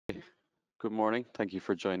Good morning. Thank you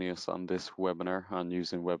for joining us on this webinar on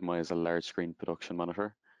using WebMI as a large screen production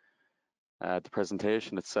monitor. The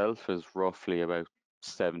presentation itself is roughly about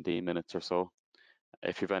 17 minutes or so.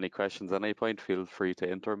 If you have any questions at any point, feel free to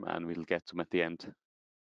enter them and we'll get to them at the end.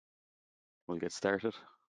 We'll get started.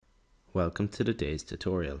 Welcome to today's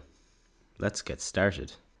tutorial. Let's get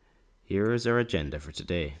started. Here is our agenda for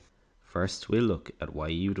today. First, we'll look at why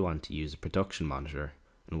you'd want to use a production monitor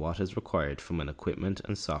and what is required from an equipment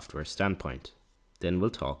and software standpoint. Then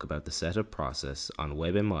we'll talk about the setup process on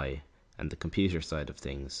WebMI and the computer side of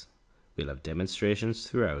things. We'll have demonstrations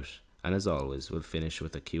throughout, and as always, we'll finish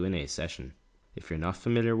with a Q&A session. If you're not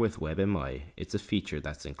familiar with WebMI, it's a feature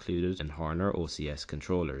that's included in Horner OCS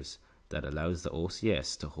controllers that allows the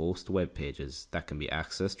OCS to host web pages that can be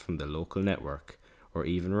accessed from the local network or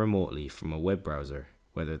even remotely from a web browser,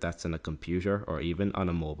 whether that's on a computer or even on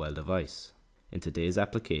a mobile device. In today's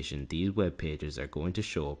application, these web pages are going to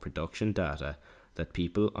show production data that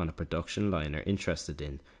people on a production line are interested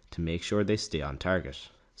in to make sure they stay on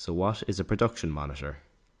target. So what is a production monitor?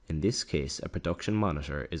 In this case, a production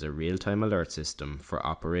monitor is a real-time alert system for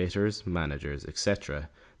operators, managers, etc.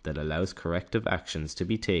 that allows corrective actions to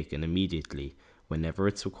be taken immediately whenever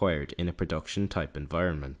it's required in a production type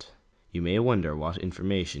environment. You may wonder what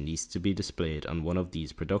information needs to be displayed on one of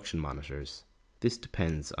these production monitors. This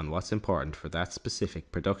depends on what's important for that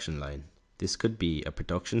specific production line. This could be a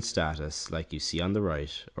production status like you see on the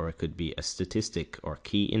right, or it could be a statistic or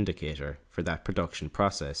key indicator for that production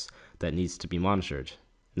process that needs to be monitored.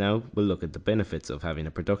 Now we'll look at the benefits of having a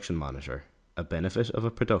production monitor. A benefit of a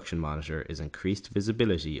production monitor is increased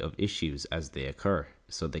visibility of issues as they occur,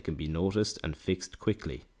 so they can be noticed and fixed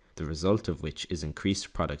quickly, the result of which is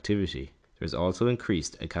increased productivity. There is also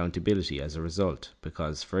increased accountability as a result,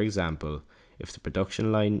 because, for example, if the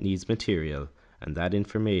production line needs material and that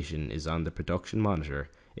information is on the production monitor,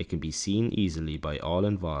 it can be seen easily by all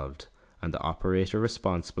involved, and the operator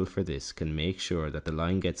responsible for this can make sure that the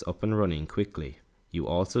line gets up and running quickly. You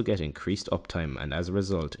also get increased uptime and as a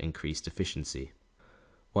result increased efficiency.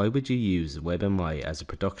 Why would you use WebMI as a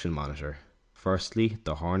production monitor? Firstly,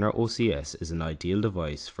 the Horner OCS is an ideal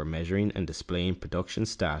device for measuring and displaying production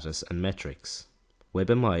status and metrics.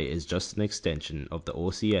 WebMI is just an extension of the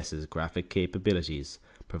OCS's graphic capabilities,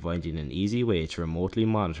 providing an easy way to remotely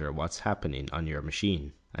monitor what's happening on your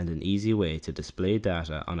machine, and an easy way to display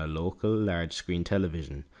data on a local large screen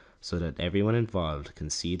television so that everyone involved can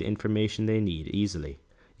see the information they need easily.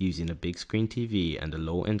 Using a big screen TV and a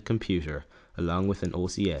low-end computer along with an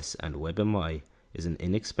OCS and WebMI is an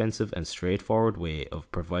inexpensive and straightforward way of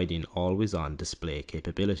providing always-on display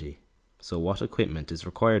capability. So what equipment is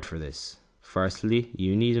required for this? Firstly,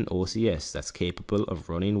 you need an OCS that's capable of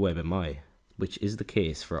running WebMI, which is the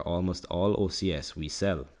case for almost all OCS we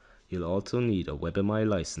sell. You'll also need a WebMI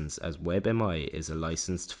license, as WebMI is a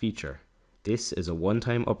licensed feature. This is a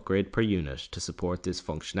one-time upgrade per unit to support this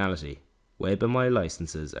functionality. WebMI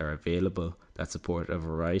licenses are available that support a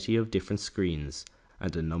variety of different screens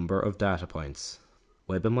and a number of data points.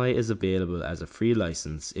 WebMI is available as a free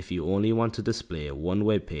license if you only want to display one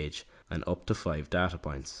web page and up to 5 data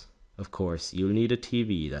points. Of course, you'll need a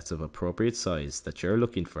TV that's of appropriate size that you're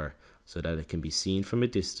looking for so that it can be seen from a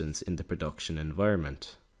distance in the production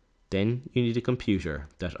environment. Then you need a computer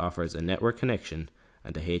that offers a network connection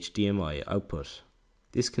and a HDMI output.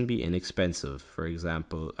 This can be inexpensive, for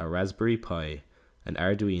example a Raspberry Pi, an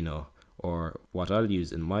Arduino, or what I'll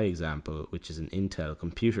use in my example, which is an Intel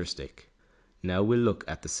computer stick. Now we'll look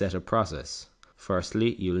at the setup process.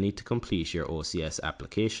 Firstly, you'll need to complete your OCS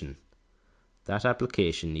application. That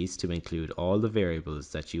application needs to include all the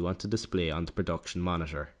variables that you want to display on the production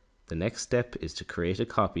monitor. The next step is to create a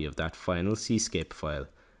copy of that final Cscape file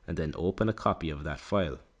and then open a copy of that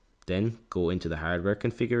file. Then go into the hardware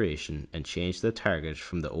configuration and change the target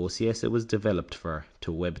from the OCS it was developed for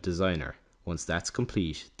to Web Designer. Once that's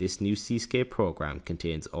complete, this new Cscape program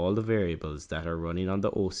contains all the variables that are running on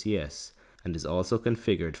the OCS and is also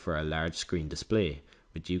configured for a large screen display,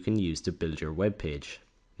 which you can use to build your web page.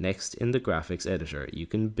 Next, in the graphics editor, you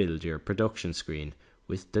can build your production screen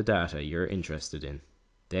with the data you're interested in.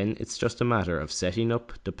 Then it's just a matter of setting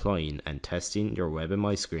up, deploying, and testing your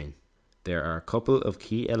WebMI screen. There are a couple of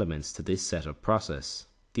key elements to this setup process.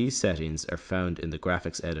 These settings are found in the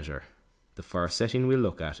graphics editor. The first setting we'll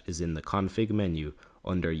look at is in the config menu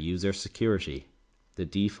under user security. The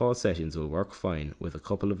default settings will work fine with a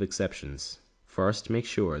couple of exceptions. First, make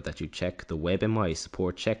sure that you check the WebMI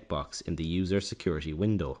support checkbox in the user security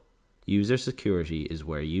window. User security is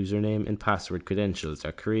where username and password credentials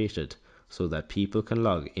are created so that people can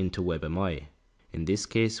log into WebMI. In this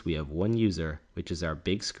case, we have one user, which is our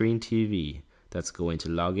big screen TV, that's going to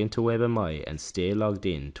log into WebMI and stay logged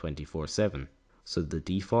in 24/7. So the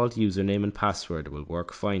default username and password will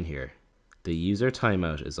work fine here. The user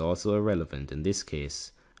timeout is also irrelevant in this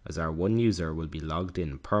case, as our one user will be logged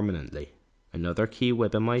in permanently. Another key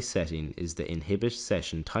WebMI setting is the inhibit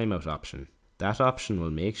session timeout option. That option will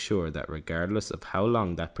make sure that regardless of how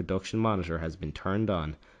long that production monitor has been turned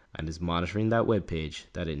on and is monitoring that web page,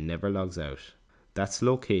 that it never logs out. That's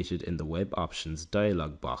located in the Web Options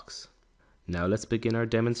dialog box. Now let's begin our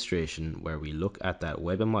demonstration where we look at that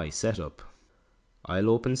WebMI setup. I'll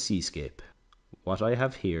open Cscape. What I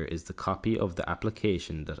have here is the copy of the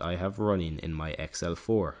application that I have running in my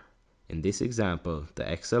XL4. In this example, the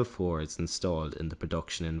XL4 is installed in the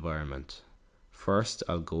production environment. First,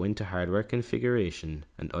 I'll go into Hardware Configuration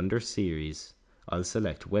and under Series, I'll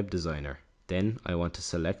select Web Designer. Then I want to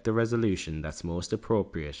select the resolution that's most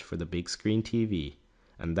appropriate for the big screen TV,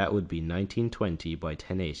 and that would be 1920 by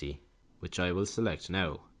 1080, which I will select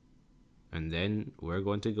now. And then we're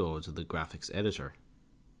going to go to the graphics editor.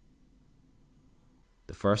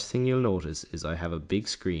 The first thing you'll notice is I have a big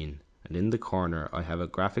screen, and in the corner I have a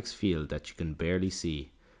graphics field that you can barely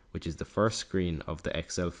see, which is the first screen of the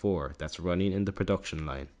XL4 that's running in the production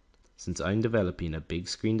line. Since I'm developing a big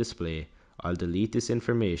screen display, I'll delete this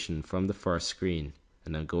information from the first screen,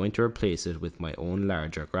 and I'm going to replace it with my own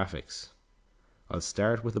larger graphics. I'll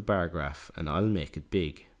start with a bar graph and I'll make it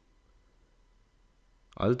big.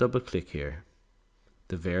 I'll double click here.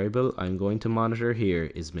 The variable I'm going to monitor here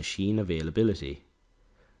is machine availability.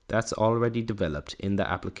 That's already developed in the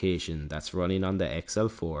application that's running on the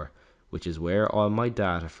XL4, which is where all my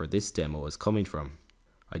data for this demo is coming from.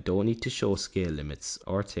 I don't need to show scale limits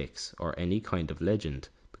or ticks or any kind of legend,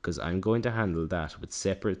 because I'm going to handle that with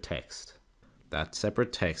separate text. That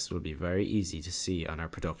separate text will be very easy to see on our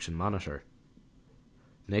production monitor.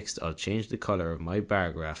 Next, I'll change the color of my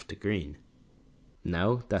bar graph to green.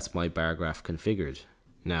 Now that's my bar graph configured.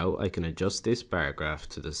 Now I can adjust this bar graph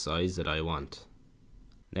to the size that I want.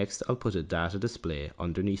 Next, I'll put a data display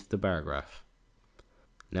underneath the bar graph.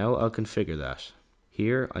 Now I'll configure that.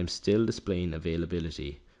 Here I'm still displaying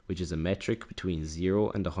availability, which is a metric between 0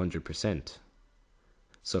 and 100%.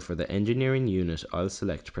 So for the engineering unit, I'll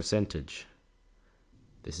select percentage.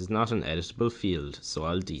 This is not an editable field, so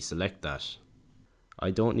I'll deselect that.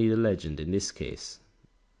 I don't need a legend in this case.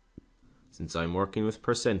 Since I'm working with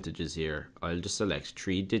percentages here, I'll just select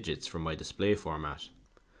 3 digits from my display format.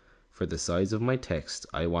 For the size of my text,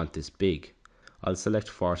 I want this big. I'll select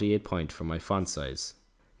 48 point for my font size.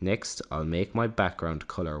 Next, I'll make my background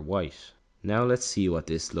color white. Now let's see what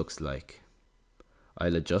this looks like.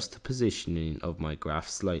 I'll adjust the positioning of my graph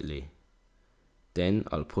slightly. Then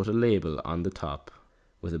I'll put a label on the top.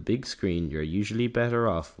 With a big screen, you're usually better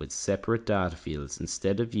off with separate data fields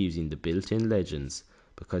instead of using the built-in legends,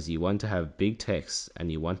 because you want to have big text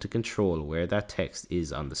and you want to control where that text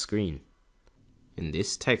is on the screen. In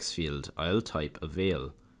this text field, I'll type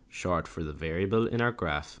avail, short for the variable in our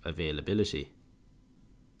graph availability.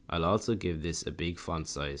 I'll also give this a big font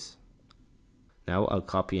size. Now I'll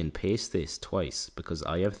copy and paste this twice because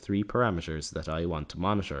I have 3 parameters that I want to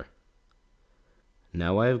monitor.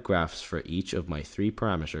 Now I have graphs for each of my 3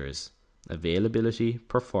 parameters: availability,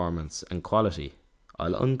 performance, and quality.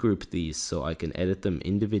 I'll ungroup these so I can edit them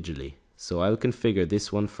individually. So I'll configure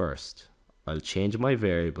this one first. I'll change my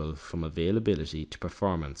variable from availability to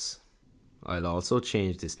performance. I'll also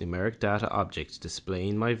change this numeric data object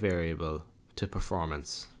displaying my variable to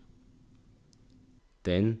performance.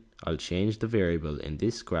 Then I'll change the variable in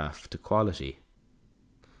this graph to quality.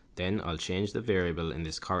 Then I'll change the variable in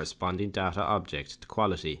this corresponding data object to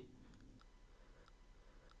quality.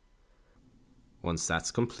 Once that's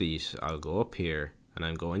complete, I'll go up here and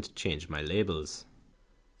I'm going to change my labels.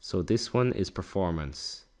 So this one is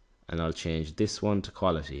performance, and I'll change this one to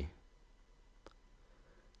quality.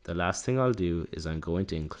 The last thing I'll do is I'm going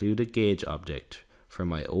to include a gauge object for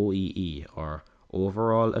my OEE, or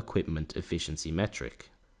Overall Equipment Efficiency metric.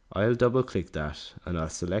 I'll double click that and I'll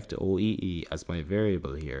select OEE as my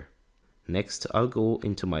variable here. Next, I'll go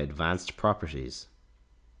into my advanced properties.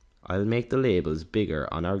 I'll make the labels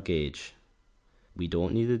bigger on our gauge. We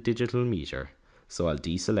don't need a digital meter, so I'll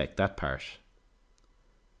deselect that part.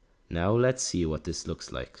 Now let's see what this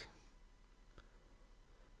looks like.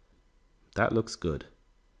 That looks good.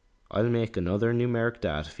 I'll make another numeric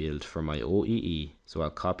data field for my OEE, so I'll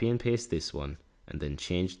copy and paste this one and then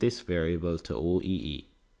change this variable to OEE.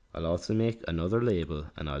 I'll also make another label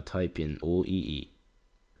and I'll type in OEE.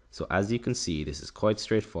 So as you can see, this is quite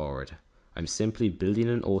straightforward. I'm simply building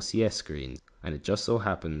an OCS screen, and it just so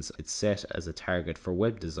happens it's set as a target for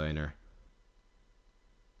Web Designer.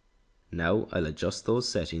 Now I'll adjust those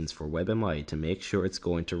settings for WebMI to make sure it's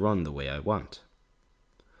going to run the way I want.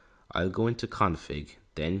 I'll go into Config,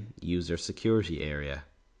 then User Security area.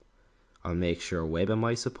 I'll make sure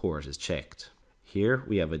WebMI support is checked. Here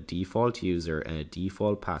we have a default user and a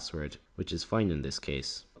default password, which is fine in this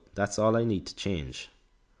case. That's all I need to change.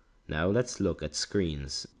 Now let's look at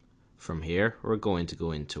screens. From here we're going to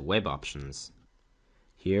go into Web Options.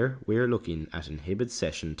 Here we're looking at Inhibit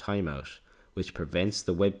Session Timeout, which prevents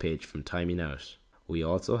the web page from timing out. We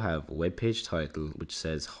also have a web page title which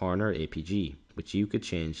says Horner APG, which you could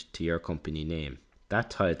change to your company name. That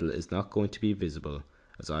title is not going to be visible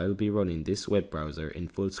as I will be running this web browser in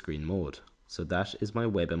full screen mode. So that is my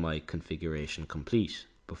WebMI configuration complete.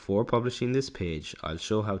 Before publishing this page, I'll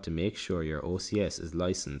show how to make sure your OCS is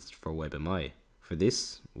licensed for WebMI. For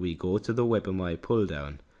this, we go to the WebMI pull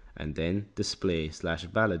down and then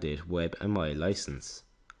display/validate WebMI license.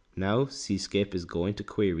 Now Cscape is going to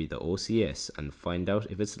query the OCS and find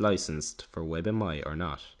out if it's licensed for WebMI or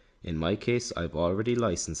not. In my case, I've already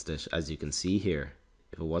licensed it, as you can see here.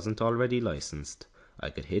 If it wasn't already licensed, I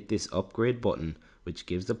could hit this upgrade button, which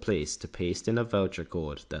gives a place to paste in a voucher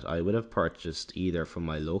code that I would have purchased either from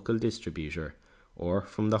my local distributor or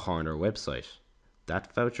from the Horner website.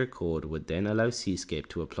 That voucher code would then allow Cscape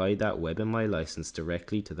to apply that WebMI license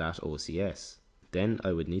directly to that OCS. Then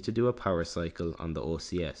I would need to do a power cycle on the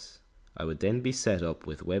OCS. I would then be set up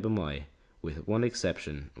with WebMI, with one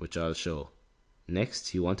exception, which I'll show.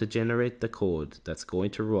 Next, you want to generate the code that's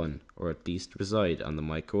going to run, or at least reside on the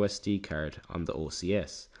microSD card on the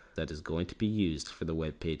OCS that is going to be used for the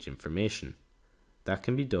web page information. That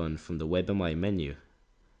can be done from the WebMI menu.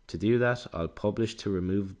 To do that, I'll publish to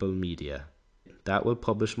removable media. That will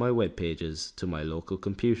publish my web pages to my local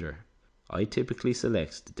computer. I typically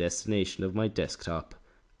select the destination of my desktop,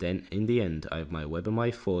 then in the end I have my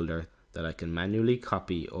WebMI folder that I can manually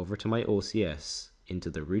copy over to my OCS into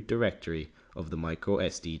the root directory of the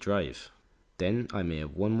microSD drive. Then I may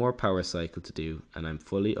have one more power cycle to do and I'm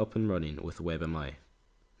fully up and running with WebMI.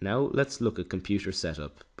 Now let's look at computer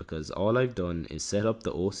setup, because all I've done is set up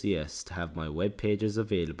the OCS to have my web pages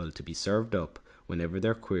available to be served up whenever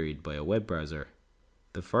they're queried by a web browser.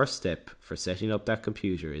 The first step for setting up that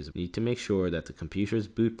computer is we need to make sure that the computer's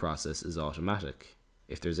boot process is automatic.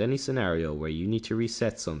 If there's any scenario where you need to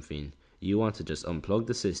reset something, you want to just unplug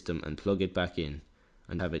the system and plug it back in,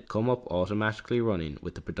 and have it come up automatically running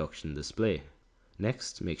with the production display.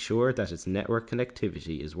 Next, make sure that its network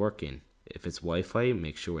connectivity is working. If it's Wi-Fi,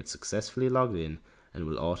 make sure it's successfully logged in and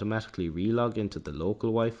will automatically re-log into the local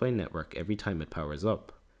Wi-Fi network every time it powers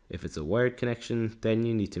up. If it's a wired connection, then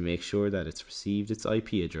you need to make sure that it's received its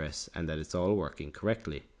IP address and that it's all working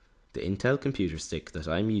correctly. The Intel computer stick that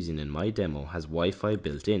I'm using in my demo has Wi-Fi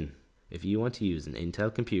built in. If you want to use an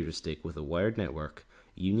Intel computer stick with a wired network,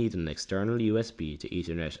 you need an external USB to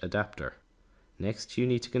Ethernet adapter. Next, you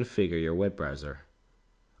need to configure your web browser.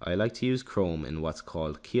 I like to use Chrome in what's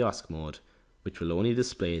called kiosk mode, which will only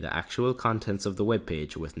display the actual contents of the web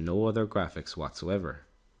page with no other graphics whatsoever.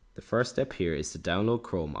 The first step here is to download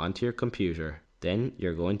Chrome onto your computer. Then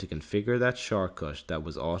you're going to configure that shortcut that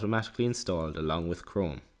was automatically installed along with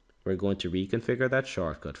Chrome. We're going to reconfigure that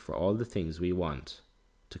shortcut for all the things we want.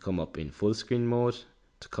 To come up in full screen mode,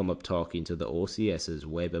 to come up talking to the OCS's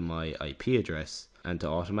WebMI IP address, and to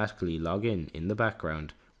automatically log in the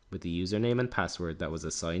background with the username and password that was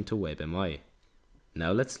assigned to WebMI.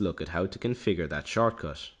 Now let's look at how to configure that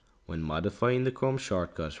shortcut. When modifying the Chrome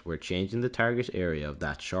shortcut, we're changing the target area of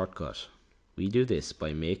that shortcut. We do this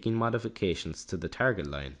by making modifications to the target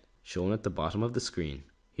line, shown at the bottom of the screen.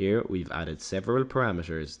 Here we've added several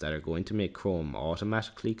parameters that are going to make Chrome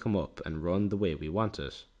automatically come up and run the way we want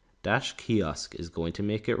it. -kiosk is going to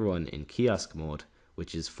make it run in kiosk mode,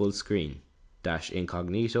 which is full screen.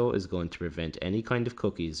 -incognito is going to prevent any kind of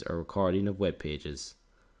cookies or recording of web pages.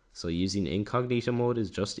 So using incognito mode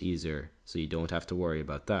is just easier, so you don't have to worry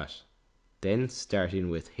about that. Then starting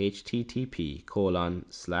with http://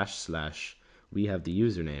 we have the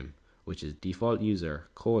username, which is default user,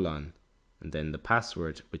 and then the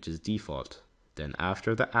password, which is default. Then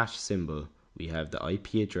after the @ symbol, we have the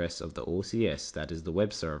IP address of the OCS, that is the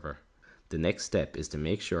web server. The next step is to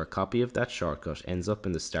make sure a copy of that shortcut ends up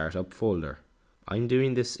in the startup folder. I'm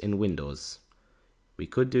doing this in Windows. We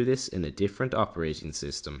could do this in a different operating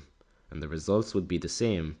system, and the results would be the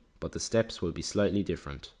same, but the steps will be slightly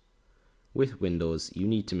different. With Windows, you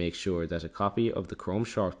need to make sure that a copy of the Chrome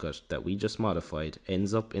shortcut that we just modified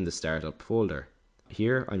ends up in the startup folder.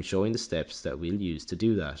 Here I'm showing the steps that we'll use to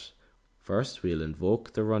do that. First, we'll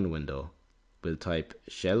invoke the run window. We'll type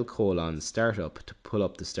shell:startup to pull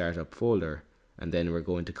up the startup folder, and then we're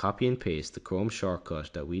going to copy and paste the Chrome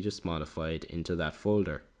shortcut that we just modified into that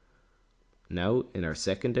folder. Now, in our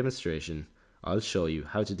second demonstration, I'll show you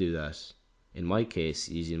how to do that. In my case,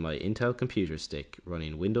 using my Intel computer stick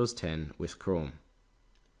running Windows 10 with Chrome.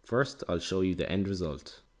 First, I'll show you the end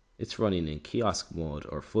result. It's running in kiosk mode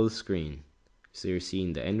or full screen, so you're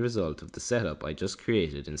seeing the end result of the setup I just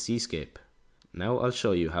created in Cscape. Now I'll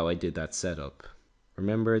show you how I did that setup.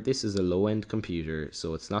 Remember, this is a low-end computer,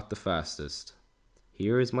 so it's not the fastest.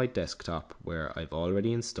 Here is my desktop where I've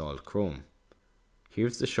already installed Chrome.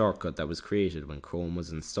 Here's the shortcut that was created when Chrome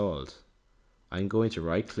was installed. I'm going to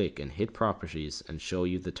right click and hit Properties and show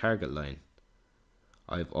you the target line.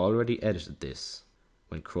 I've already edited this.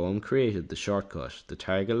 When Chrome created the shortcut, the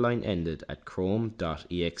target line ended at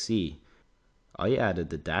chrome.exe. I added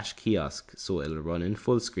the dash kiosk so it'll run in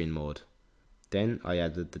full screen mode. Then I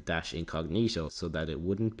added the dash incognito so that it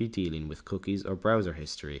wouldn't be dealing with cookies or browser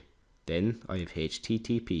history. Then I have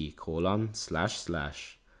http://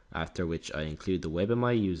 after which I include the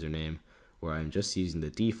WebMI username where I'm just using the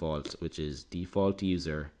default, which is default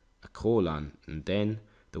user, a colon, and then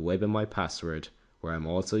the WebMI password where I'm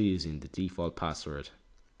also using the default password.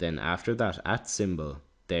 Then after that @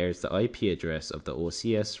 there's the IP address of the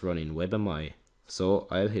OCS running WebMI. So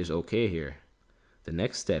I'll hit OK here. The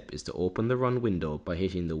next step is to open the run window by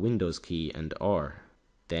hitting the Windows key and R.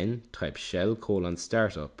 Then type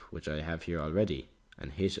shell:\startup, which I have here already,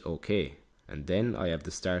 and hit OK. And then I have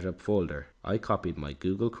the startup folder. I copied my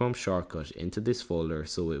Google Chrome shortcut into this folder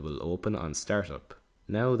so it will open on startup.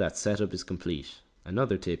 Now that setup is complete.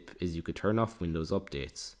 Another tip is you could turn off Windows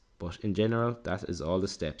updates, but in general that is all the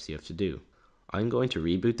steps you have to do. I'm going to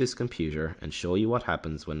reboot this computer and show you what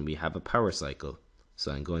happens when we have a power cycle.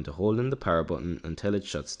 So I'm going to hold in the power button until it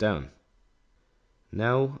shuts down.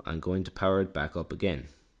 Now I'm going to power it back up again.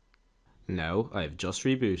 Now I've just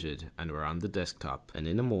rebooted and we're on the desktop, and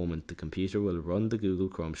in a moment the computer will run the Google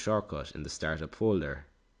Chrome shortcut in the startup folder.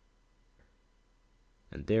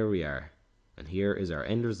 And there we are, and here is our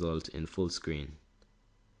end result in full screen.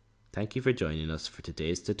 Thank you for joining us for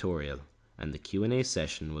today's tutorial, and the Q&A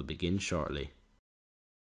session will begin shortly.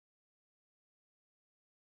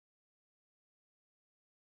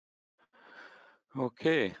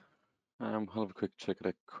 Okay, I'll have a quick check at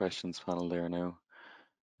the questions panel there now.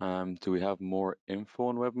 Do we have more info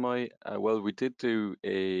on WebMI? Well, we did do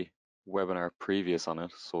a webinar previous on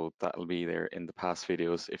it, so that'll be there in the past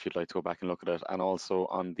videos if you'd like to go back and look at it. And also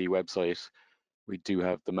on the website, we do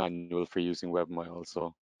have the manual for using WebMI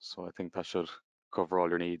also. So I think that should cover all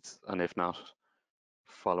your needs. And if not,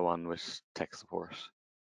 follow on with tech support.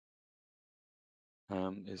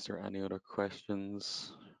 Is there any other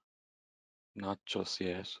questions? Not just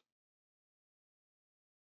yet.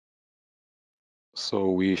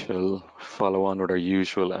 So we shall follow on with our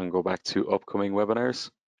usual and go back to upcoming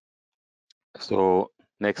webinars. So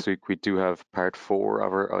next week we do have part 4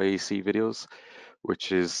 of our IAC videos,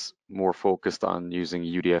 which is more focused on using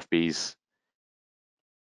UDFBs.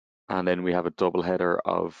 And then we have a double header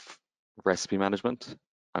of recipe management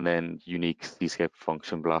and then unique Cscape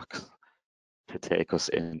function blocks to take us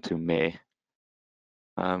into May.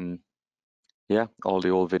 Yeah, all the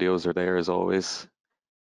old videos are there as always.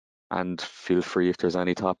 And feel free if there's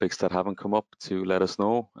any topics that haven't come up to let us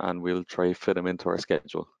know and we'll try to fit them into our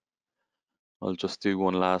schedule. I'll just do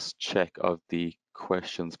one last check of the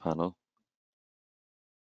questions panel.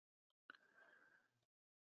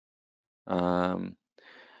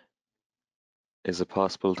 Is it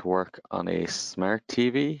possible to work on a smart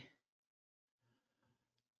TV?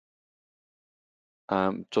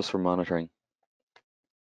 Just for monitoring.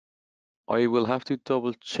 I will have to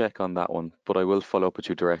double check on that one, but I will follow up with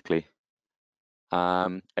you directly.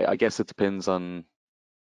 I guess it depends on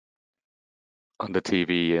the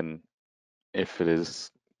TV and if it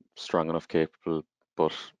is strong enough capable,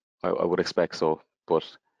 but I would expect so. But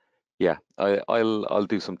yeah, I'll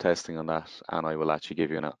do some testing on that and I will actually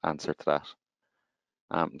give you an answer to that.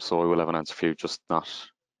 So I will have an answer for you, just not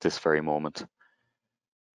this very moment.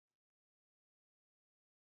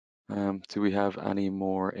 Do we have any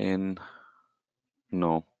more in?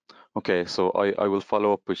 No. Okay, so I will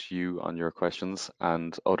follow up with you on your questions.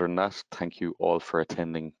 And other than that, thank you all for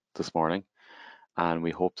attending this morning. And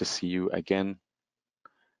we hope to see you again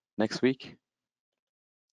next week.